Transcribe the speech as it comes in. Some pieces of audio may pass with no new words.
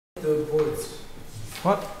The boards.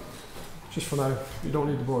 What? Just for now. You don't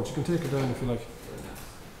need the boards. You can take it down if you like.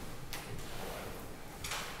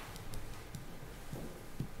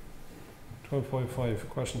 .5,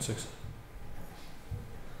 question 6.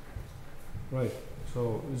 Right,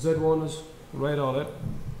 so Z1 is right on it.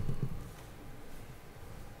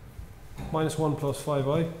 -1 plus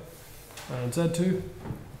 5i. And Z2?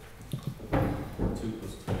 2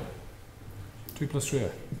 plus 3. 2 plus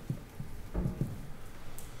 3i.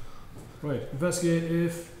 Right, investigate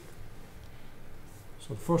if.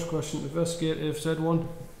 So the first question, investigate if Z1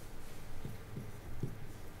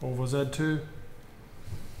 over Z2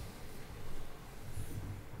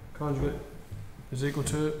 conjugate is equal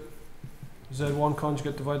to Z1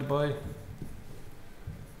 conjugate divided by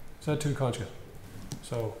Z2 conjugate.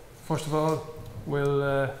 So first of all,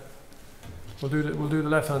 we'll do the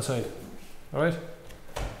left hand side. All right.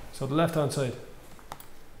 So the left hand side.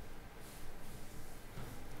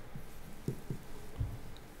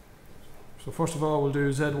 So first of all, we'll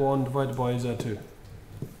do Z1 divided by Z2,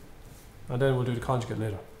 and then we'll do the conjugate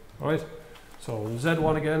later. All right. So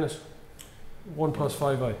Z1 again is 1 plus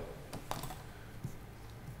 5i.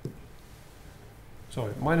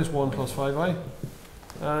 Sorry, -1 plus 5i,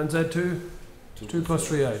 and Z2 2 plus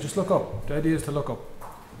 3i. Just look up. The idea is to look up.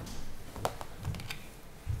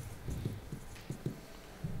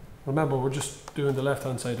 Remember, we're just doing the left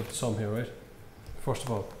hand side of the sum here, right? First of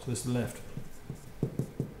all, so this is the left.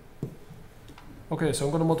 Okay, so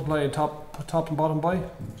I'm going to multiply in top and bottom by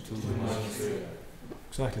 2 minus 3.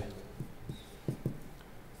 exactly.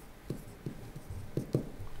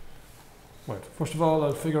 Right. First of all,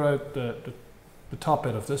 I'll figure out the top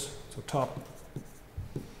bit of this. So top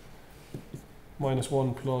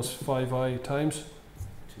 -1 plus 5i times.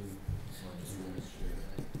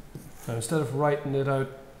 And instead of writing it out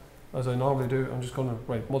as I normally do, I'm just going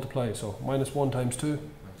to multiply. So -1 times 2,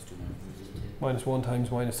 -1 times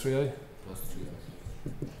 -3i,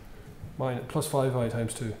 plus 5i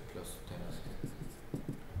times 2,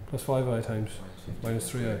 plus 5i times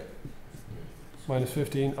 -3i, minus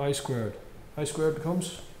 15i squared. I squared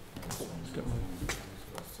becomes,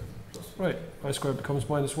 right, I squared becomes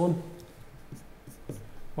 -1.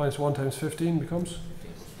 -1 times 15 becomes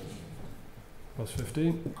plus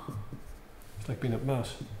 15. It's like being at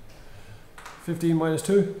mass. 15 minus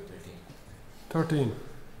 2? 13.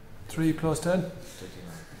 3 plus 10?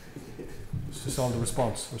 It's just all the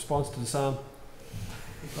response. Response to the SAM.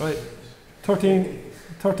 Alright.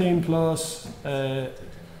 13 plus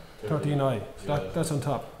 13i. So that's on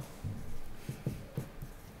top.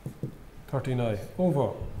 13i.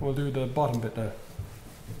 Over. We'll do the bottom bit now.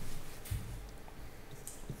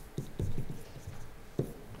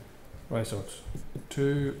 Right, so it's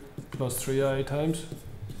 2 plus 3i times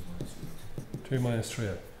 2 minus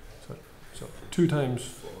 3i. So 2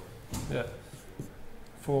 times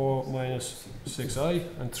 4 minus 6i,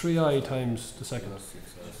 and 3i times the second.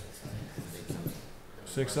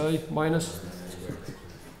 6i minus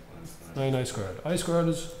 9i squared. I squared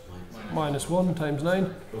is -1 times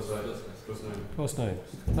 9 plus 9.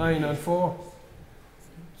 9 and 4,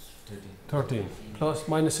 13. Plus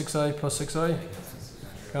minus 6i plus 6i.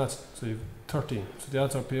 Cancel. So you've 13. So the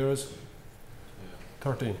answer up here is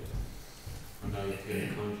 13. And now you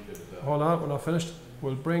can conjugate that. Hold on, we're not finished.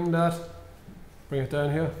 We'll bring it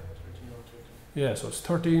down here. Yeah, so it's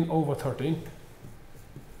 13 over 13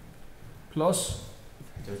 plus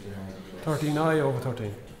 13i over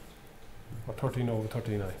 13. Or 13 over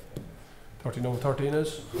 13i. 13 over 13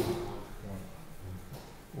 is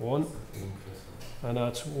 1. And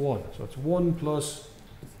that's 1. So it's 1 plus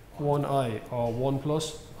 1i, or 1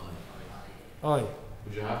 plus I.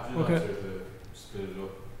 Would you have to do that to split it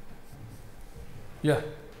up? Yeah,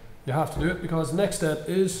 you have to do it because the next step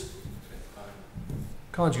is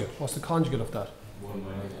conjugate. What's the conjugate of that? 1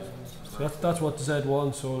 minus. So that's what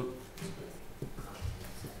Z1, so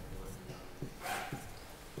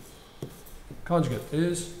conjugate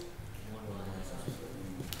is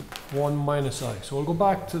 1 minus I. So we'll go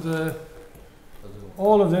back to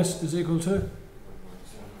all of this is equal to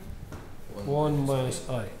 1 minus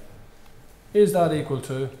I. Is that equal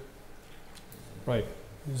to, right,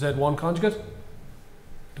 Z1 conjugate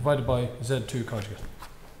divided by Z2 conjugate.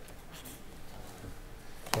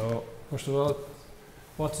 So, first of all,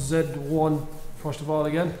 what's Z1 first of all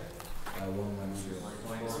again?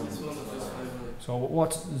 So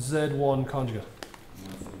what's Z1 conjugate?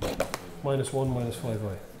 -1 minus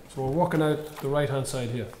 5i. So we're working out the right hand side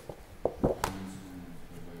here.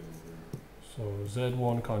 So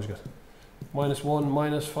Z1 conjugate. -1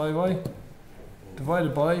 minus 5i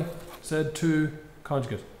divided by Z2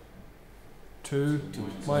 conjugate. 2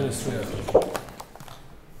 minus 3i.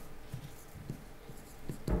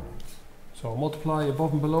 So multiply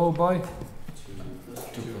above and below by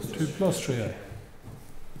 2 plus 3i.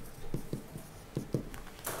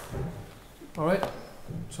 Alright,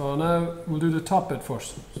 so now we'll do the top bit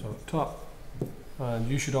first. So top, and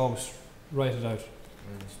you should always write it out,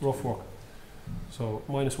 rough work. So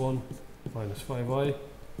minus 1 minus 5i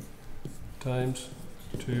times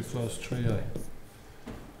 2 plus 3i.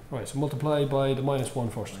 Right, so multiply by the minus 1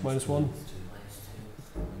 first. Minus 1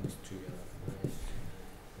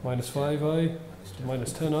 minus 5i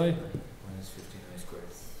minus 10i.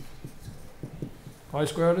 I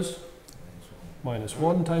squared is minus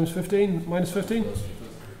 1 times 15 minus 15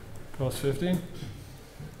 plus 15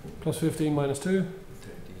 plus 15 minus 2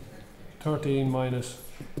 13 minus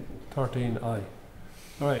 13i.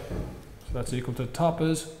 Alright, so that's equal to top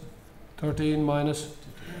is 13 minus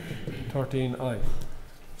 13i.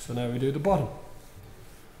 So now we do the bottom.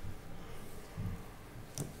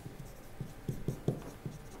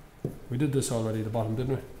 We did this already, the bottom,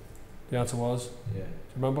 didn't we? The answer was? Yeah. Do you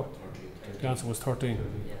remember? 13. The answer was 13.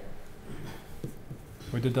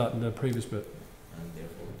 We did that in the previous bit.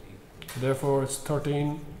 So therefore it's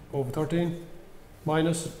 13 over 13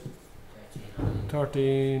 minus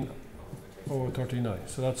 13 over 39.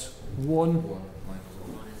 So that's 1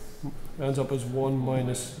 ends up as 1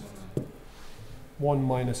 minus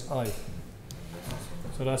I.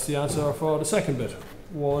 So that's the answer for the second bit.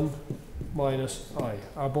 1 minus I.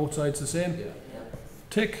 Are both sides the same? Yeah.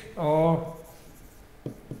 Tick or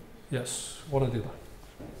yes, one or the other.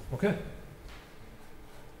 Okay?